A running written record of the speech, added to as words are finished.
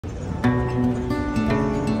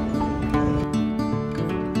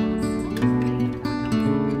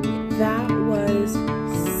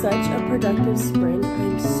such a productive sprint.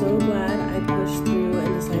 I'm so glad I pushed through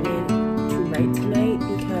and decided to write tonight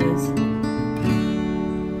because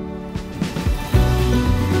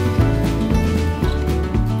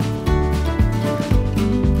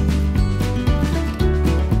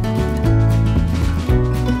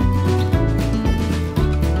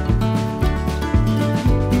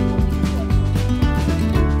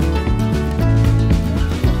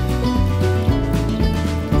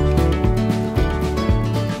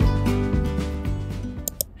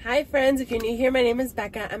Hi friends, if you're new here, my name is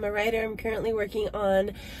Becca. I'm a writer. I'm currently working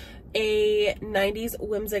on a 90s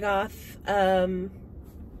whimsigoth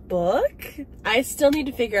book. I still need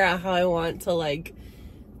to figure out how I want to like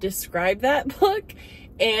describe that book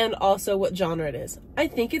and also what genre it is. I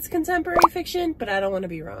think it's contemporary fiction, but I don't want to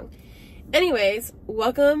be wrong. Anyways,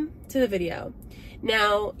 welcome to the video.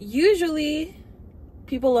 Now, usually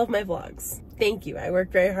people love my vlogs. Thank you, I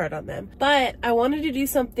worked very hard on them. But I wanted to do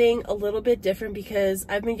something a little bit different because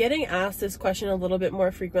I've been getting asked this question a little bit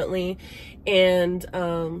more frequently, and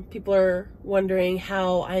people are wondering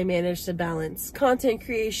how I manage to balance content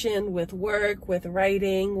creation with work, with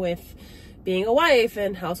writing, with being a wife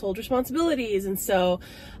and household responsibilities. And so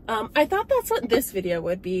I thought that's what this video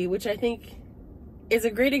would be, which I think is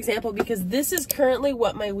a great example because this is currently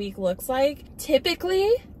what my week looks like.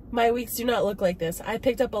 Typically, my weeks do not look like this. I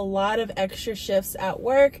picked up a lot of extra shifts at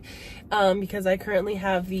work because I currently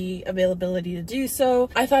have the availability to do so.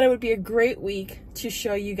 I thought it would be a great week to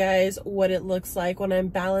show you guys what it looks like when I'm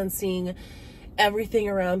balancing everything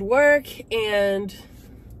around work and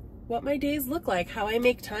what my days look like, how I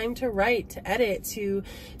make time to write, to edit, to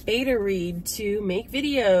beta read, to make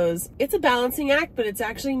videos. It's a balancing act, but it's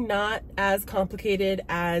actually not as complicated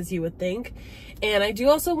as you would think. And I do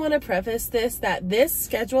also want to preface this, that this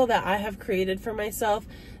schedule that I have created for myself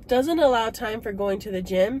doesn't allow time for going to the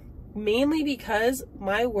gym, mainly because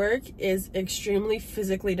my work is extremely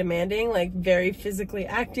physically demanding, like very physically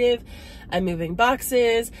active. I'm moving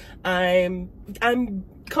boxes, I'm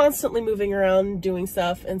constantly moving around doing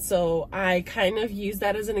stuff, and so I kind of use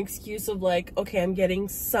that as an excuse of like, okay, I'm getting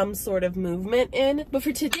some sort of movement in. But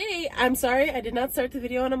for today, I'm sorry I did not start the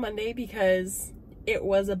video on a Monday because it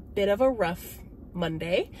was a bit of a rough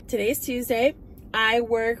Monday. Today's Tuesday. I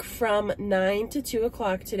work from 9 to 2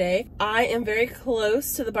 o'clock today. I am very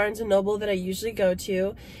close to the Barnes & Noble that I usually go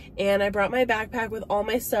to, and I brought my backpack with all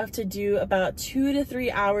my stuff to do about 2 to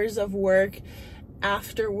 3 hours of work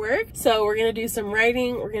after work. So we're gonna do some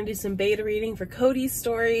writing, we're gonna do some beta reading for Cody's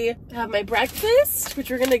story, have my breakfast,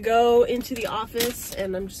 which we're gonna go into the office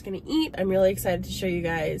and I'm just gonna eat. I'm really excited to show you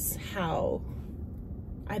guys how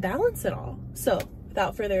I balance it all. So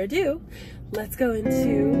without further ado, let's go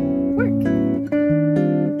into work.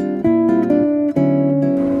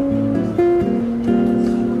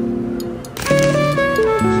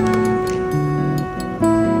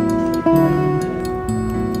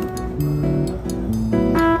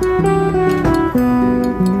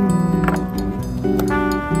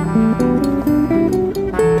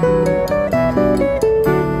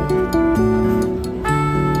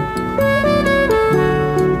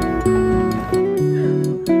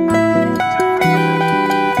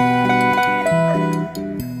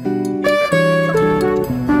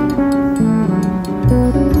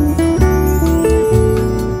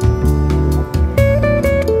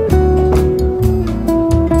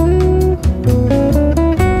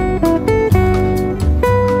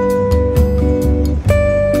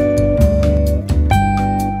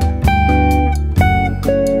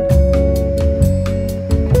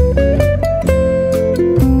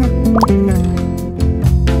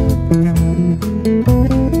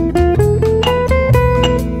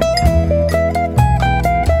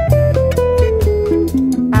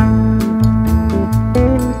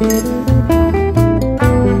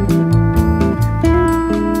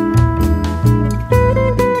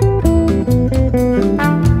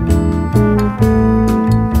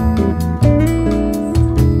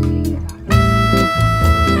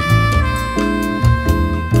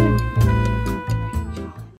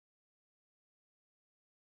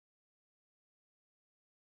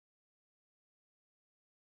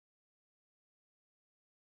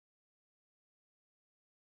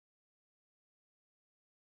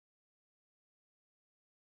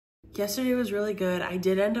 Yesterday was really good. I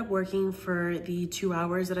did end up working for the 2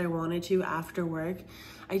 hours that I wanted to after work.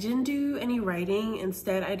 I didn't do any writing.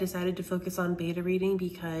 Instead, I decided to focus on beta reading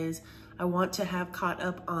because I want to have caught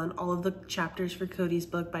up on all of the chapters for Cody's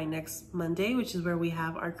book by next Monday, which is where we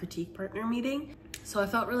have our critique partner meeting. So I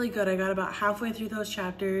felt really good. I got about halfway through those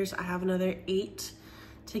chapters. I have another 8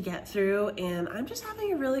 to get through, and I'm just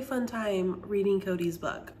having a really fun time reading Cody's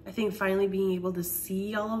book. I think finally being able to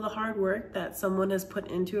see all of the hard work that someone has put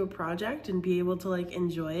into a project and be able to like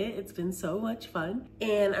enjoy it, it's been so much fun.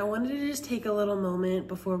 And I wanted to just take a little moment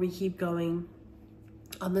before we keep going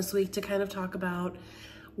on this week to kind of talk about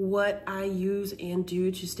what I use and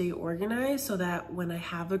do to stay organized so that when I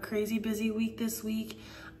have a crazy busy week this week,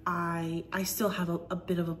 I still have a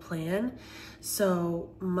bit of a plan.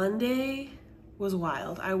 So Monday was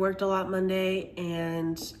wild. I worked a lot Monday,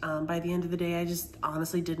 and by the end of the day, I just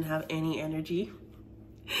honestly didn't have any energy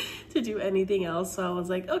to do anything else. So I was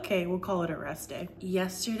like, okay, we'll call it a rest day.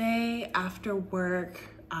 Yesterday after work,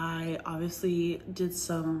 I obviously did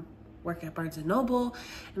some work at Barnes & Noble,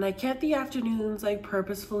 and I kept the afternoons like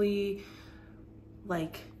purposefully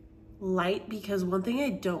like light, because one thing I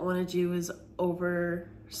don't want to do is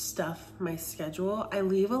overstuff my schedule. I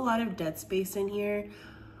leave a lot of dead space in here,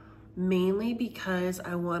 mainly because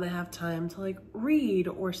I want to have time to like read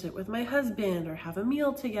or sit with my husband or have a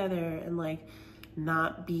meal together and like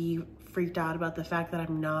not be freaked out about the fact that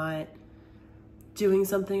I'm not doing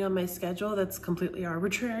something on my schedule that's completely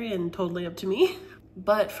arbitrary and totally up to me.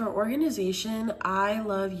 But for organization, I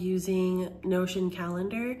love using Notion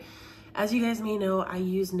calendar. As you guys may know, I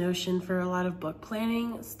use Notion for a lot of book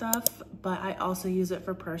planning stuff, but I also use it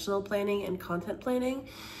for personal planning and content planning.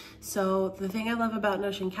 So the thing I love about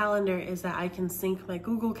Notion calendar is that I can sync my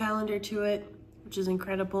Google Calendar to it, which is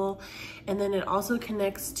incredible. And then it also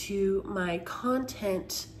connects to my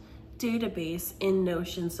content database in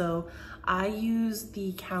Notion. So I use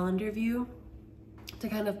the calendar view to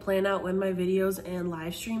kind of plan out when my videos and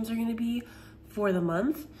live streams are going to be for the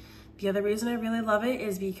month. The other reason I really love it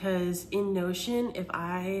is because in Notion, if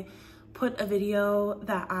I put a video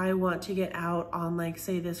that I want to get out on, like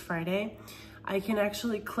say this Friday, I can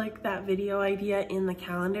actually click that video idea in the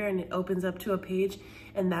calendar and it opens up to a page,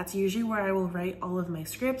 and that's usually where I will write all of my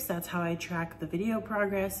scripts. That's how I track the video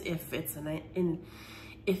progress, if it's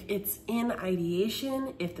in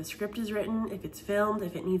ideation, if the script is written, if it's filmed,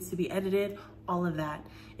 if it needs to be edited, all of that.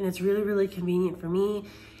 And it's really, really convenient for me,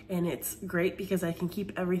 and it's great because I can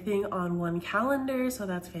keep everything on one calendar, so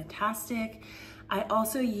that's fantastic. I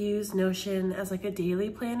also use Notion as like a daily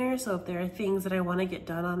planner, so if there are things that I want to get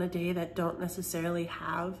done on a day that don't necessarily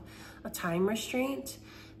have a time restraint,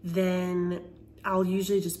 then I'll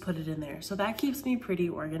usually just put it in there. So that keeps me pretty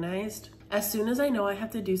organized. As soon as I know I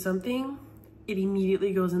have to do something, it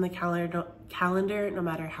immediately goes in the calendar, no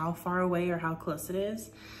matter how far away or how close it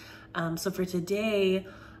is. So for today,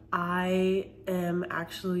 I am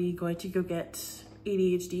actually going to go get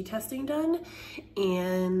ADHD testing done,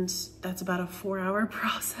 and that's about a 4-hour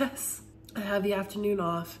process. I have the afternoon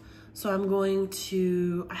off, so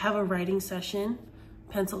I have a writing session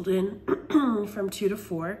penciled in from 2 to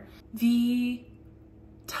 4. The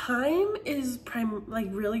time is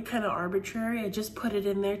really kind of arbitrary. I just put it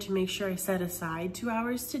in there to make sure I set aside 2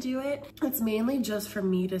 hours to do it. It's mainly just for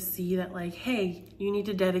me to see that like, hey, you need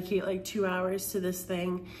to dedicate like 2 hours to this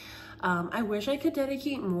thing. I wish I could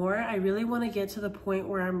dedicate more. I really want to get to the point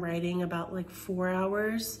where I'm writing about like 4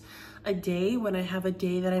 hours a day when I have a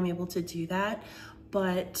day that I'm able to do that.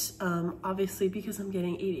 But obviously, because I'm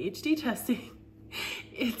getting ADHD testing,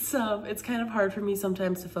 it's kind of hard for me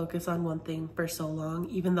sometimes to focus on one thing for so long,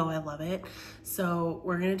 even though I love it. So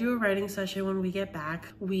we're gonna do a writing session when we get back.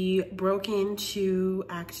 We broke into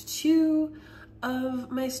Act 2 of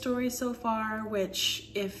my story so far, which,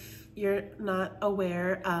 if you're not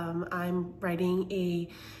aware, I'm writing a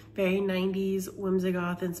very 90s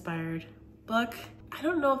whimsigoth inspired book. I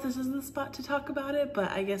don't know if this is the spot to talk about it,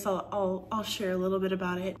 but I guess I'll share a little bit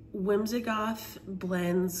about it. Whimsigoth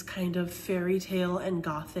blends kind of fairy tale and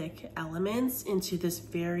gothic elements into this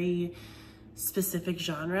very specific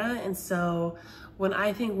genre. And so when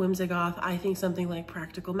I think whimsigoth, I think something like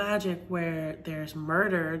Practical Magic, where there's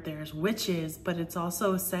murder, there's witches, but it's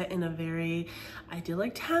also set in a very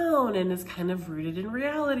idyllic town, and it's kind of rooted in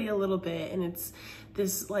reality a little bit. And it's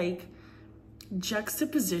this like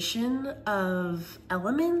juxtaposition of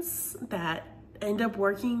elements that end up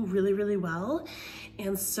working really, really well.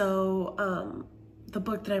 And so the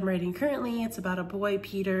book that I'm writing currently, it's about a boy,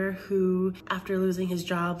 Peter, who after losing his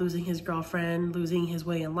job, losing his girlfriend, losing his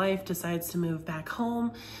way in life, decides to move back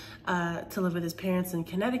home to live with his parents in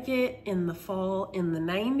Connecticut in the fall in the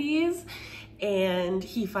 90s. And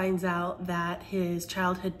he finds out that his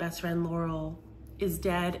childhood best friend, Laurel, is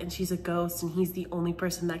dead, and she's a ghost, and he's the only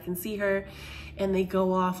person that can see her. And they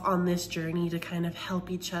go off on this journey to kind of help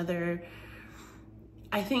each other,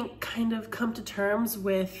 I think, kind of come to terms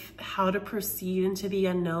with how to proceed into the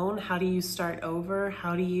unknown. How do you start over?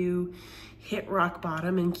 How do you hit rock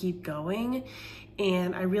bottom and keep going.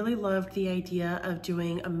 And I really loved the idea of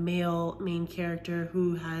doing a male main character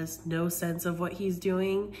who has no sense of what he's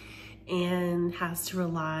doing and has to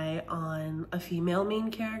rely on a female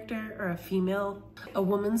main character, or a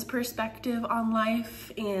woman's perspective on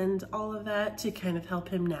life and all of that to kind of help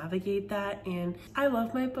him navigate that. And I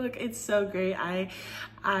love my book. It's so great.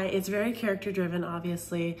 It's very character driven,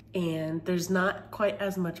 obviously, and there's not quite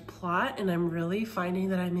as much plot, and I'm really finding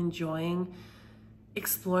that I'm enjoying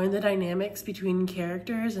exploring the dynamics between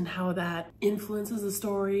characters and how that influences the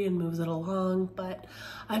story and moves it along. But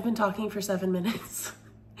I've been talking for 7 minutes.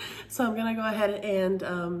 So I'm gonna go ahead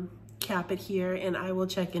and cap it here, and I will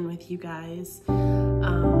check in with you guys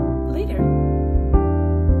later.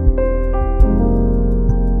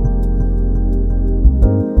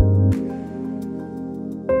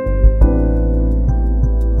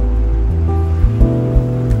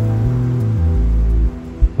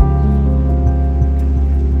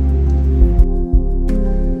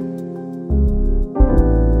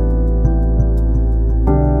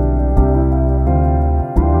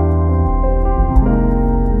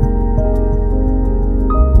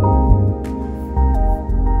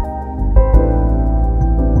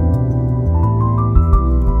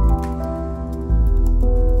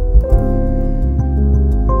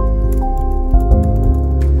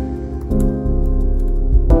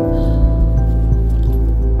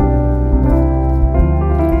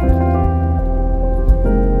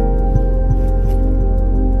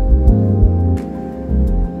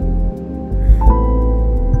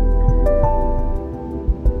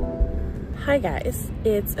 Hi guys,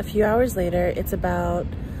 it's a few hours later. It's about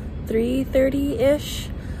 3:30-ish.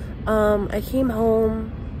 I came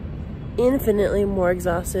home infinitely more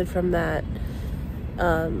exhausted from that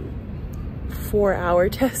 4-hour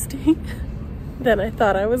testing than I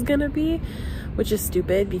thought I was gonna be, which is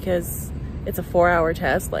stupid because it's a 4-hour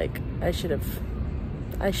test. Like, I should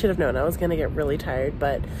have known I was gonna get really tired.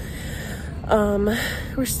 But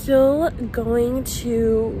we're still going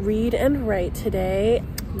to read and write today.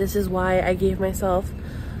 This is why I gave myself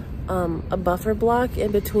a buffer block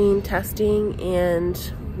in between testing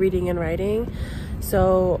and reading and writing.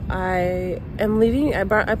 So I am leaving.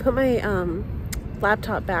 I put my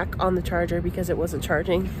laptop back on the charger because it wasn't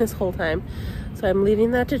charging this whole time. So I'm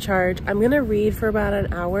leaving that to charge. I'm gonna read for about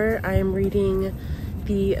an hour. I am reading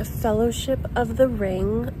The Fellowship of the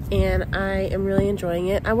Ring, and I am really enjoying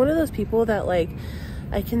it. I'm one of those people that, like,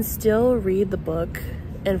 I can still read the book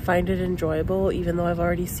and find it enjoyable even though I've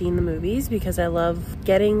already seen the movies, because I love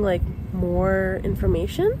getting like more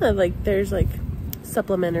information. Like, there's like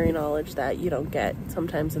supplementary knowledge that you don't get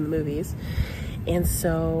sometimes in the movies. And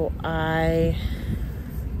so I'm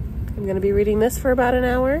gonna be reading this for about an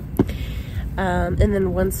hour, and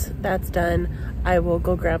then once that's done, I will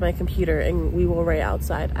go grab my computer and we will write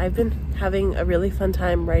outside. I've been having a really fun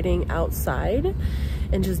time writing outside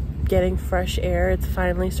and just getting fresh air. It's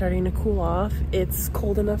finally starting to cool off. It's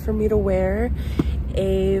cold enough for me to wear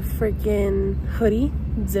a freaking hoodie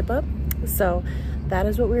zip up. So that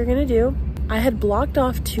is what we're gonna do. I had blocked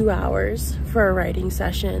off 2 hours for a writing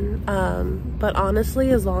session, but honestly,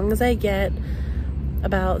 as long as I get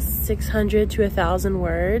about 600 to 1,000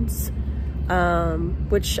 words,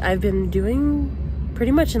 which I've been doing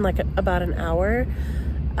pretty much in like about an hour,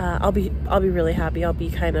 I'll be really happy. I'll be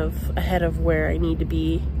kind of ahead of where I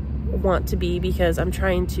want to be, because I'm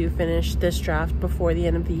trying to finish this draft before the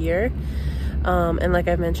end of the year. And like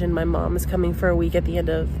I've mentioned, my mom is coming for a week at the end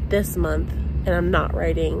of this month, and I'm not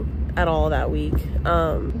writing at all that week.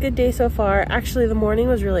 Good day so far. Actually, the morning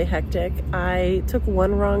was really hectic. I took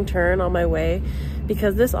one wrong turn on my way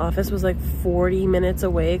because this office was like 40 minutes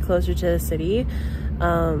away, closer to the city.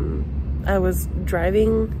 I was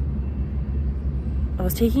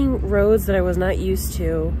taking roads that I was not used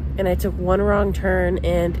to, and I took one wrong turn,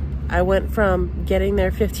 and I went from getting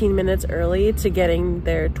there 15 minutes early to getting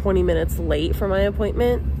there 20 minutes late for my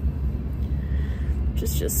appointment, which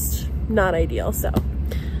is just not ideal. So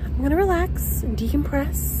I'm gonna relax,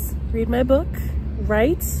 decompress, read my book,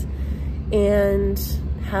 write, and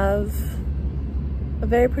have a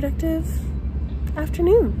very productive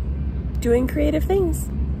afternoon doing creative things.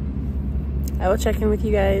 I will check in with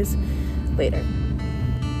you guys later.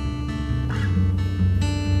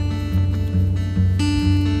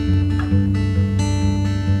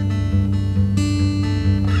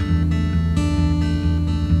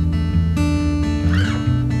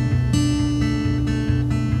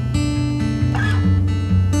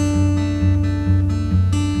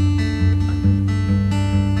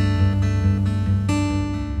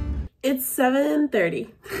 It's 7:30.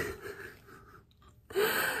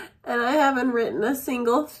 and I haven't written a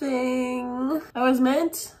single thing.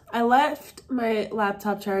 I left my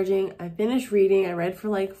laptop charging. I finished reading. I read for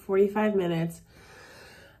like 45 minutes.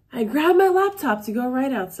 I grabbed my laptop to go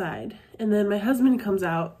right outside, and then my husband comes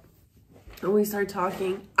out and we start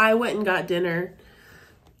talking. I went and got dinner.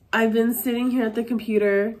 I've been sitting here at the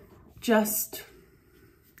computer just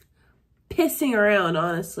pissing around,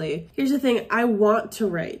 honestly. Here's the thing, I want to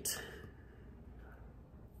write.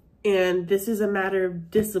 And this is a matter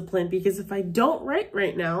of discipline, because if I don't write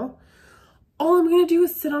right now, all I'm gonna do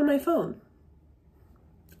is sit on my phone.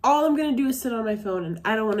 All I'm gonna do is sit on my phone, and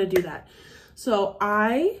I don't wanna do that. So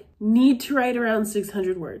I need to write around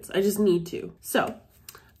 600 words. I just need to. So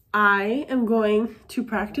I am going to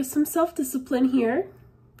practice some self-discipline here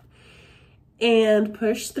and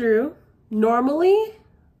push through. Normally,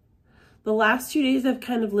 the last 2 days I've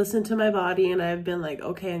kind of listened to my body and I've been like,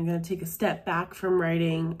 okay, I'm gonna take a step back from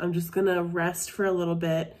writing. I'm just gonna rest for a little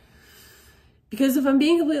bit. Because if I'm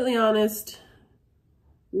being completely honest,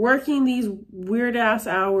 working these weird ass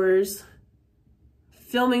hours,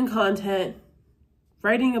 filming content,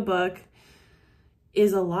 writing a book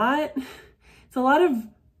is a lot. It's a lot of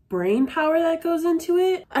brain power that goes into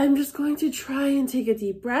it. I'm just going to try and take a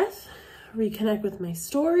deep breath, reconnect with my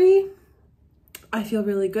story. I feel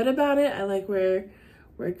really good about it. I like where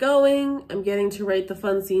we're going. I'm getting to write the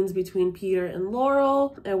fun scenes between Peter and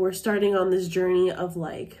Laurel, and we're starting on this journey of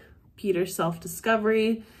like Peter's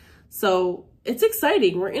self-discovery. So it's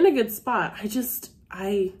exciting. We're in a good spot.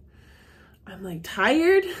 I'm like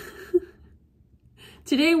tired.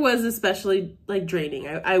 Today was especially like draining.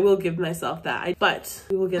 I will give myself that, but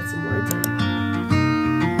we will get some words in.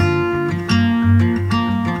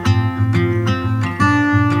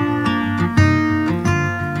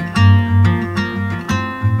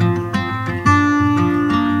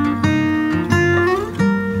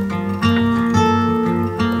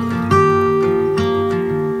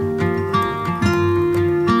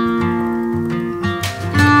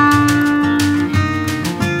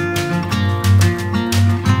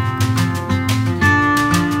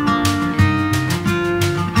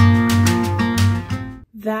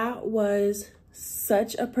 That was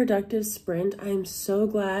such a productive sprint. I'm so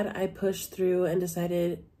glad I pushed through and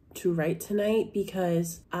decided to write tonight,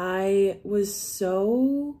 because I was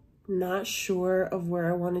so not sure of where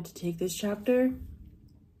I wanted to take this chapter.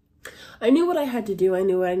 I knew what I had to do. I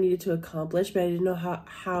knew what I needed to accomplish, but I didn't know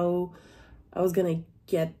how I was gonna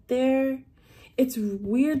get there. It's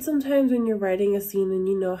weird sometimes when you're writing a scene and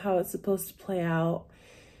you know how it's supposed to play out.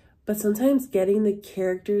 But sometimes getting the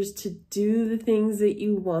characters to do the things that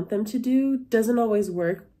you want them to do doesn't always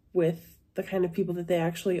work with the kind of people that they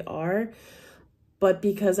actually are. But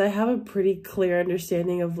because I have a pretty clear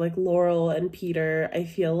understanding of like Laurel and Peter, I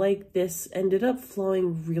feel like this ended up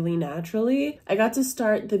flowing really naturally. I got to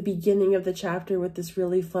start the beginning of the chapter with this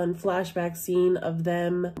really fun flashback scene of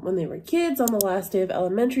them when they were kids on the last day of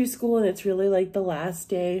elementary school, and it's really like the last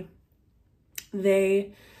day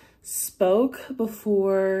they spoke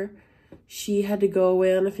before she had to go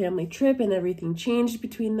away on a family trip and everything changed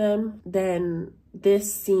between them. Then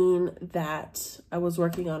this scene that I was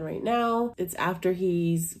working on right now, it's after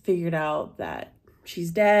he's figured out that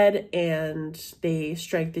she's dead, and they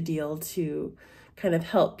strike the deal to kind of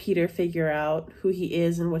help Peter figure out who he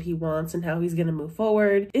is and what he wants and how he's gonna move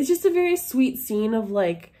forward. It's just a very sweet scene of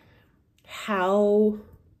like how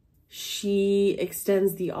she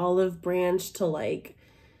extends the olive branch to like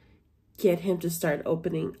get him to start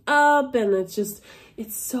opening up, and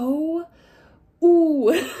it's so, ooh.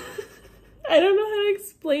 I don't know how to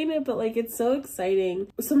explain it, but like it's so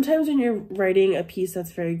exciting. Sometimes when you're writing a piece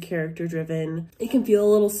that's very character driven, it can feel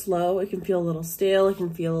a little slow, it can feel a little stale, it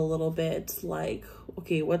can feel a little bit like,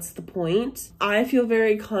 okay, what's the point? I feel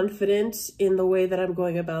very confident in the way that I'm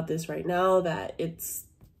going about this right now, that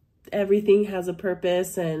everything has a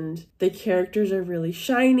purpose and the characters are really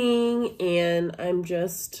shining, and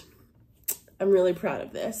I'm really proud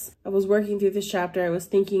of this. I was working through this chapter. I was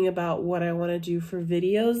thinking about what I want to do for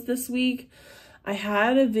videos this week. I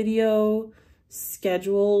had a video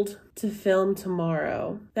scheduled to film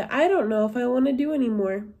tomorrow that I don't know if I want to do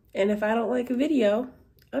anymore. And if I don't like a video,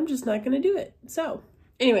 I'm just not going to do it. So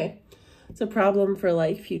anyway, it's a problem for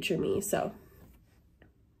like future me. So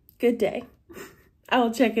good day. I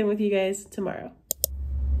will check in with you guys tomorrow.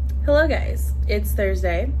 Hello guys, it's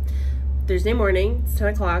Thursday morning, it's 10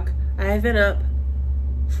 o'clock. I have been up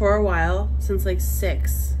for a while, since like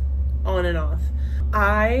 6, on and off.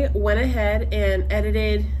 I went ahead and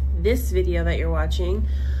edited this video that you're watching.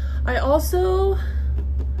 I also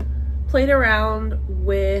played around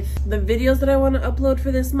with the videos that I want to upload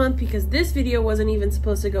for this month, because this video wasn't even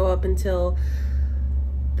supposed to go up until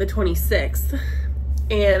the 26th.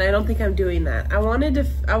 And I don't think I'm doing that.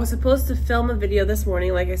 I was supposed to film a video this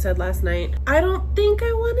morning, like I said last night. I don't think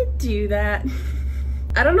I want to do that.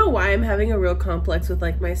 I don't know why I'm having a real complex with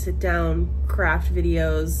like my sit down craft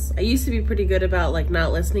videos. I used to be pretty good about like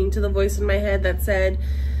not listening to the voice in my head that said,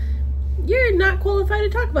 you're not qualified to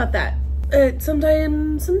talk about that.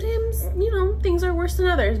 Sometimes, you know, things are worse than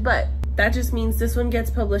others, but that just means this one gets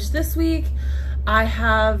published this week. I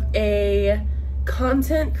have a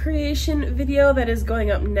content creation video that is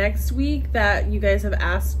going up next week that you guys have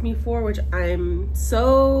asked me for, which I'm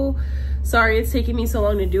so sorry it's taking me so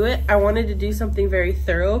long to do it. I wanted to do something very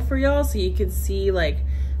thorough for y'all so you could see like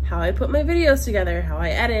how I put my videos together, how I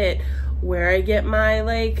edit, where I get my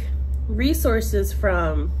like resources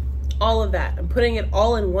from, all of that. I'm putting it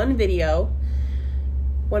all in one video,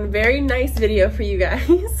 one very nice video for you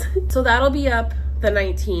guys. So that'll be up the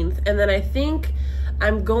 19th, and then I think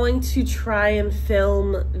I'm going to try and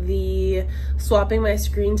film the swapping my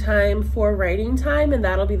screen time for writing time, and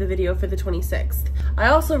that'll be the video for the 26th. I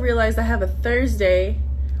also realized I have a Thursday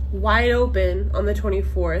wide open on the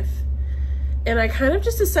 24th, and I kind of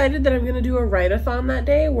just decided that I'm gonna do a write-a-thon that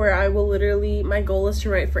day where I will literally, my goal is to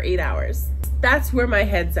write for 8 hours. That's where my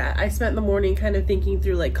head's at. I spent the morning kind of thinking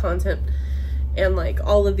through like content and like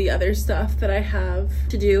all of the other stuff that I have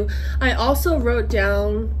to do. I also wrote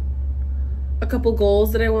down a couple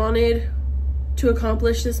goals that I wanted to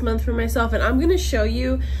accomplish this month for myself, and I'm gonna show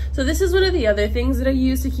you. So this is one of the other things that I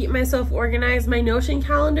use to keep myself organized. My Notion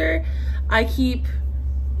calendar, I keep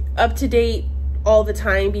up to date all the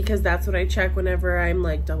time because that's what I check whenever I'm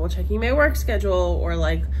like double checking my work schedule or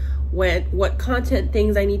like what content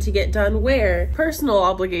things I need to get done where, personal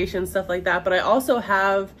obligations, stuff like that. But I also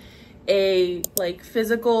have a like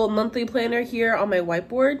physical monthly planner here on my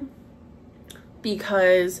whiteboard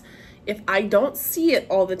because if I don't see it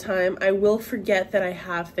all the time, I will forget that I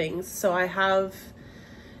have things. So I have,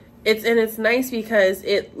 it's nice because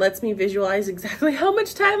it lets me visualize exactly how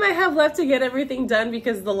much time I have left to get everything done,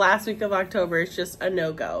 because the last week of October is just a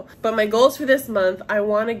no-go. But my goals for this month, I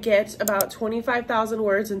want to get about 25,000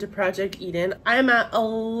 words into Project Eden. I'm at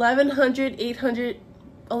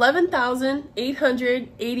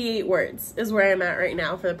 11,888 words is where I'm at right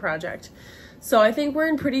now for the project. So I think we're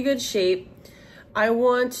in pretty good shape. I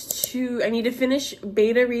need to finish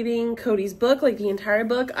beta reading Cody's book, like the entire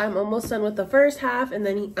book. I'm almost done with the first half, and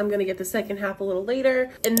then I'm gonna get the second half a little later.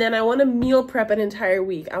 And then I wanna meal prep an entire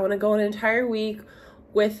week. I wanna go an entire week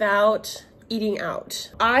without eating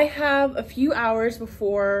out. I have a few hours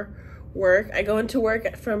before work. I go into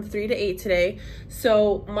work from 3 to 8 today.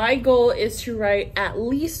 So my goal is to write at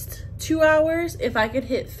least 2 hours. If I could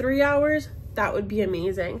hit 3 hours, that would be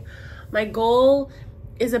amazing. My goal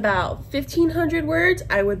is about 1,500 words.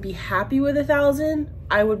 I would be happy with 1,000.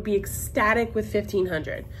 I would be ecstatic with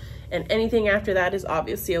 1,500. And anything after that is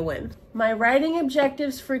obviously a win. My writing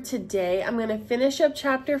objectives for today, I'm gonna finish up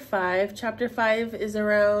chapter 5. Chapter 5 is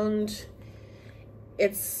around,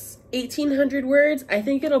 it's 1,800 words. I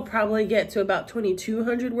think it'll probably get to about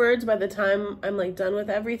 2,200 words by the time I'm like done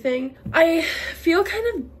with everything. I feel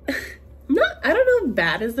kind of, I don't know if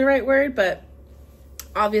bad is the right word, but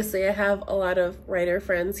obviously I have a lot of writer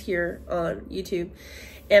friends here on YouTube,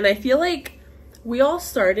 and I feel like we all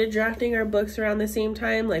started drafting our books around the same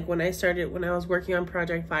time. Like when I was working on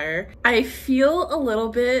Project Fire, I feel a little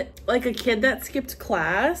bit like a kid that skipped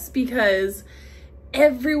class because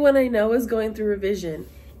everyone I know is going through revision.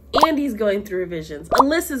 Andy's going through revisions,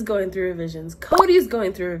 Alyssa's going through revisions, Cody's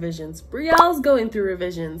going through revisions, Brielle's going through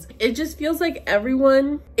revisions. It just feels like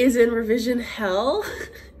everyone is in revision hell.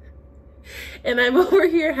 And I'm over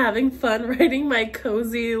here having fun writing my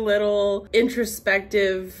cozy little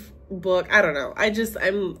introspective book. I don't know.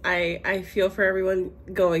 I feel for everyone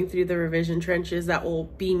going through the revision trenches. That will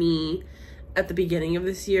be me at the beginning of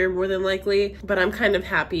this year, more than likely. But I'm kind of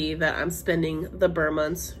happy that I'm spending the burr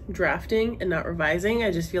months drafting and not revising.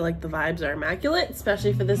 I just feel like the vibes are immaculate,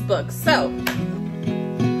 especially for this book. So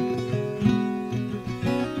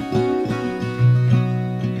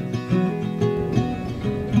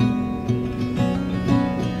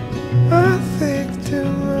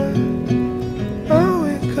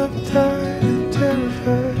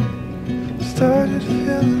started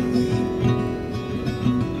feeling weak.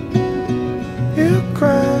 You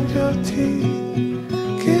grind your teeth,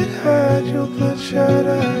 can't hide your bloodshot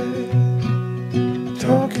eyes,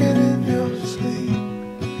 talking in your sleep.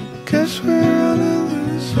 Guess we're on a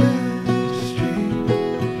losing streak,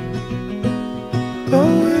 but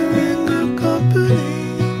we're in good company.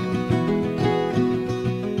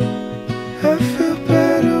 I feel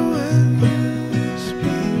better when you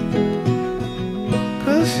speak,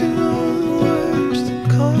 'cause you know the words to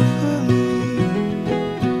come.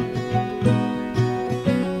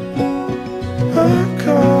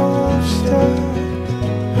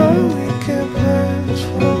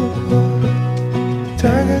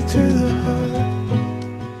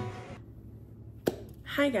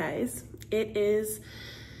 It is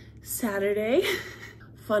Saturday.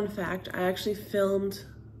 Fun fact, I actually filmed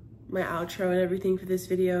my outro and everything for this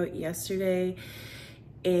video yesterday,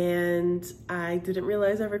 and I didn't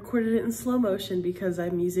realize I recorded it in slow motion because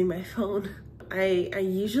I'm using my phone. I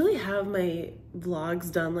usually have my vlogs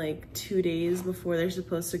done like 2 days before they're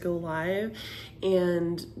supposed to go live,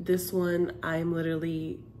 and this one I'm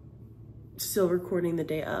literally still recording the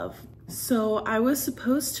day of. So I was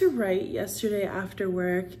supposed to write yesterday after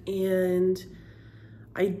work and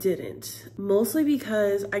I didn't, mostly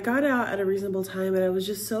because I got out at a reasonable time and I was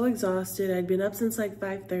just so exhausted. I'd been up since like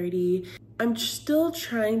 5:30. I'm still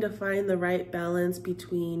trying to find the right balance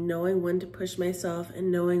between knowing when to push myself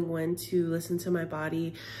and knowing when to listen to my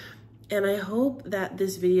body. And I hope that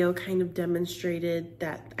this video kind of demonstrated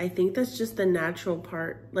that I think that's just the natural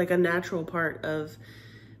part, like a natural part of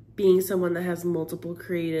being someone that has multiple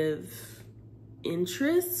creative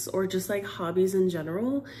interests or just like hobbies in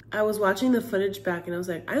general. I was watching the footage back and I was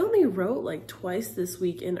like, I only wrote like twice this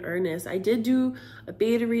week in earnest. I did do a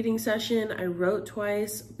beta reading session. I wrote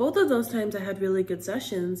twice. Both of those times I had really good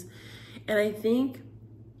sessions. And I think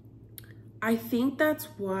that's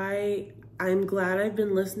why I'm glad I've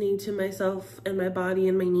been listening to myself and my body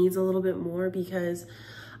and my needs a little bit more, because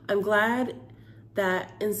I'm glad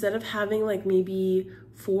that instead of having like maybe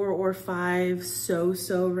 4 or 5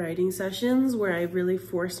 so writing sessions where I really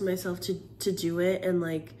forced myself to do it and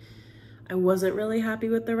like I wasn't really happy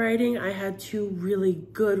with the writing, I had 2 really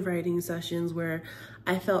good writing sessions where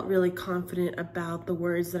I felt really confident about the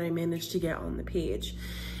words that I managed to get on the page.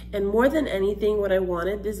 And more than anything, what I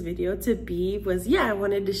wanted this video to be was, yeah, I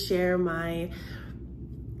wanted to share my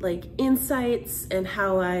like insights and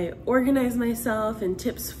how I organize myself and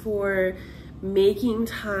tips for making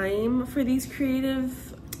time for these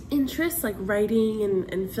creative interests like writing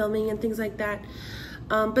and filming and things like that.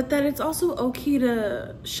 But that it's also okay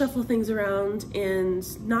to shuffle things around and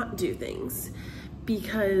not do things,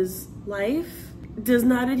 because life does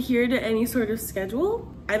not adhere to any sort of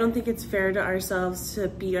schedule. I don't think it's fair to ourselves to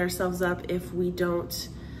beat ourselves up if we don't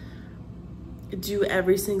do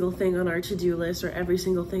every single thing on our to-do list or every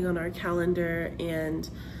single thing on our calendar. And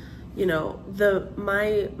you know,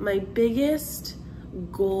 my biggest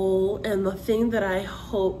goal and the thing that I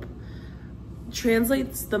hope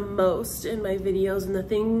translates the most in my videos, and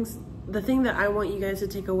the thing that I want you guys to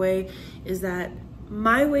take away is that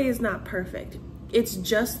my way is not perfect. It's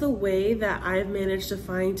just the way that I've managed to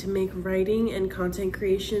find to make writing and content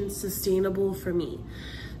creation sustainable for me.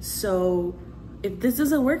 So if this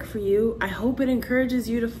doesn't work for you, I hope it encourages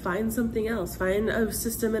you to find something else. Find a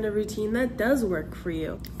system and a routine that does work for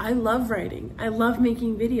you. I love writing. I love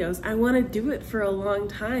making videos. I want to do it for a long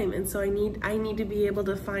time. And so I need to be able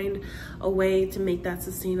to find a way to make that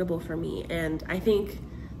sustainable for me. And I think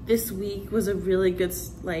this week was a really good,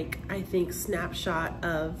 snapshot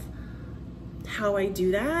of how I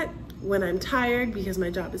do that when I'm tired, because my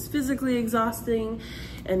job is physically exhausting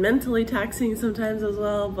and mentally taxing sometimes as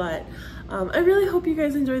well. But I really hope you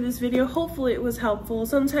guys enjoyed this video. Hopefully it was helpful.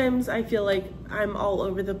 Sometimes I feel like I'm all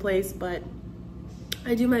over the place, but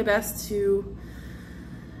I do my best to,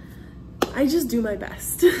 I just do my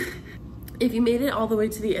best. If you made it all the way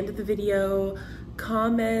to the end of the video,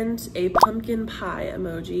 comment a pumpkin pie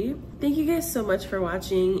emoji. Thank you guys so much for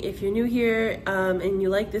watching. If you're new here and you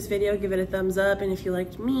like this video, give it a thumbs up. And if you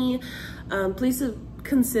liked me, please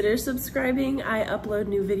consider subscribing. I upload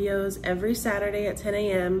new videos every Saturday at 10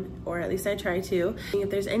 a.m. or at least I try to. If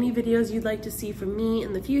there's any videos you'd like to see from me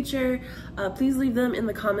in the future, please leave them in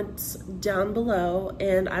the comments down below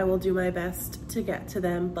and I will do my best to get to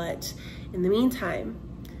them. But in the meantime,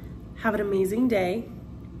 have an amazing day.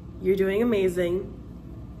 You're doing amazing.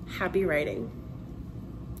 Happy writing.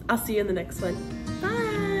 I'll see you in the next one. Bye.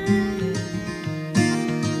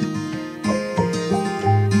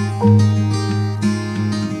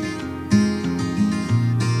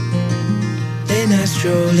 Night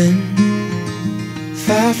strolling,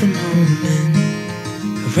 far from home, and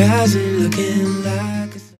horizon looking like